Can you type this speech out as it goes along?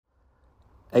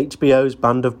HBO's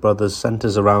Band of Brothers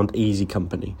centres around Easy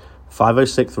Company,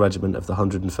 506th Regiment of the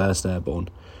 101st Airborne.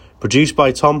 Produced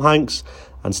by Tom Hanks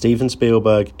and Steven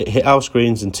Spielberg, it hit our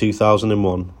screens in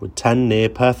 2001 with 10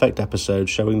 near-perfect episodes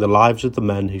showing the lives of the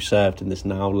men who served in this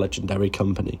now legendary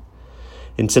company.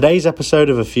 In today's episode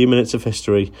of A Few Minutes of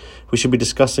History, we should be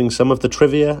discussing some of the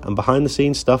trivia and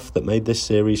behind-the-scenes stuff that made this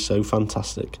series so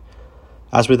fantastic.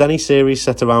 As with any series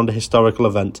set around a historical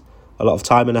event, a lot of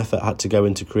time and effort had to go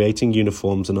into creating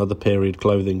uniforms and other period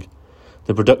clothing.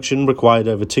 The production required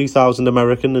over 2,000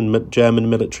 American and German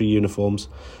military uniforms,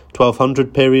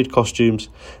 1,200 period costumes,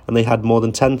 and they had more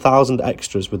than 10,000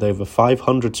 extras with over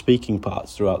 500 speaking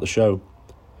parts throughout the show.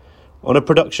 On a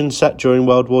production set during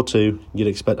World War II, you'd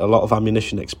expect a lot of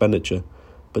ammunition expenditure,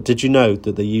 but did you know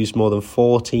that they used more than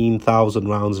 14,000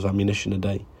 rounds of ammunition a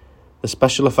day? The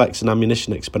special effects and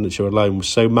ammunition expenditure alone was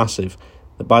so massive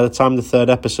that by the time the third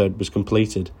episode was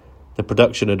completed, the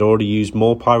production had already used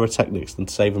more pyrotechnics than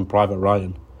Saving Private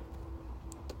Ryan.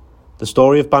 The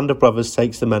story of Band of Brothers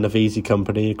takes the men of Easy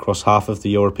Company across half of the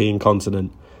European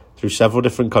continent, through several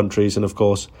different countries and, of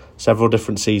course, several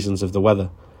different seasons of the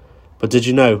weather. But did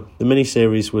you know, the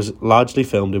miniseries was largely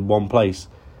filmed in one place?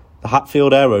 The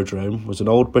Hatfield Aerodrome was an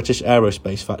old British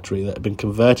aerospace factory that had been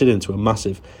converted into a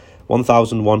massive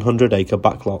 1,100-acre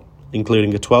backlot,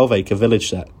 including a 12-acre village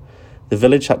set. The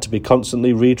village had to be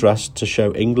constantly redressed to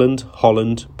show England,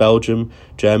 Holland, Belgium,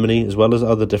 Germany, as well as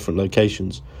other different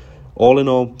locations. All in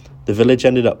all, the village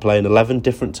ended up playing 11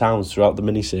 different towns throughout the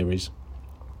miniseries.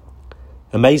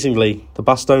 Amazingly, the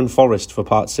Bastogne Forest for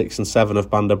Part 6 and 7 of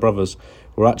Band of Brothers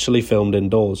were actually filmed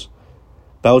indoors.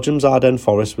 Belgium's Ardennes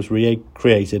Forest was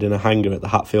recreated in a hangar at the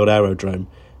Hatfield Aerodrome,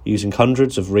 using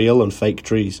hundreds of real and fake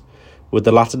trees, with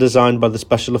the latter designed by the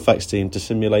special effects team to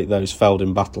simulate those felled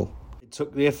in battle. It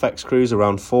took the effects crews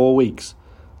around 4 weeks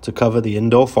to cover the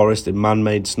indoor forest in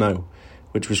man-made snow,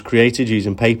 which was created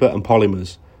using paper and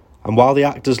polymers. And while the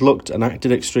actors looked and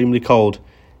acted extremely cold,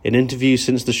 in interviews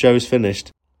since the show's finished,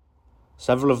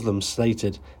 several of them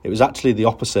stated it was actually the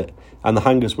opposite, and the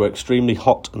hangars were extremely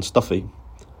hot and stuffy.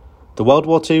 The World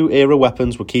War II era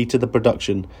weapons were key to the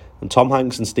production, and Tom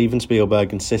Hanks and Steven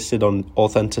Spielberg insisted on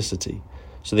authenticity.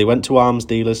 So they went to arms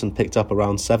dealers and picked up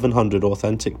around 700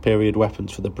 authentic period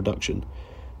weapons for the production.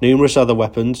 Numerous other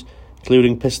weapons,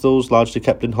 including pistols largely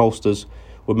kept in holsters,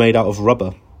 were made out of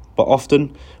rubber. But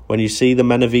often, when you see the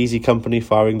men of Easy Company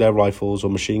firing their rifles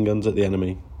or machine guns at the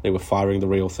enemy, they were firing the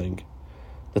real thing.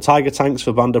 The Tiger tanks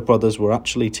for Band of Brothers were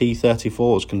actually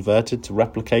T-34s converted to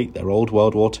replicate their old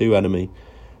World War II enemy.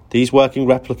 These working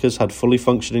replicas had fully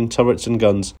functioning turrets and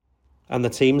guns, and the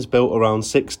teams built around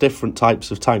 6 different types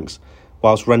of tanks,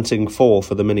 whilst renting 4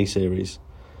 for the miniseries.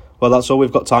 Well, that's all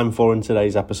we've got time for in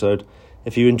today's episode.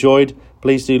 If you enjoyed,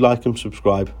 please do like and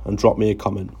subscribe and drop me a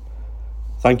comment.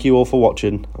 Thank you all for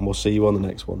watching, and we'll see you on the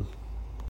next one.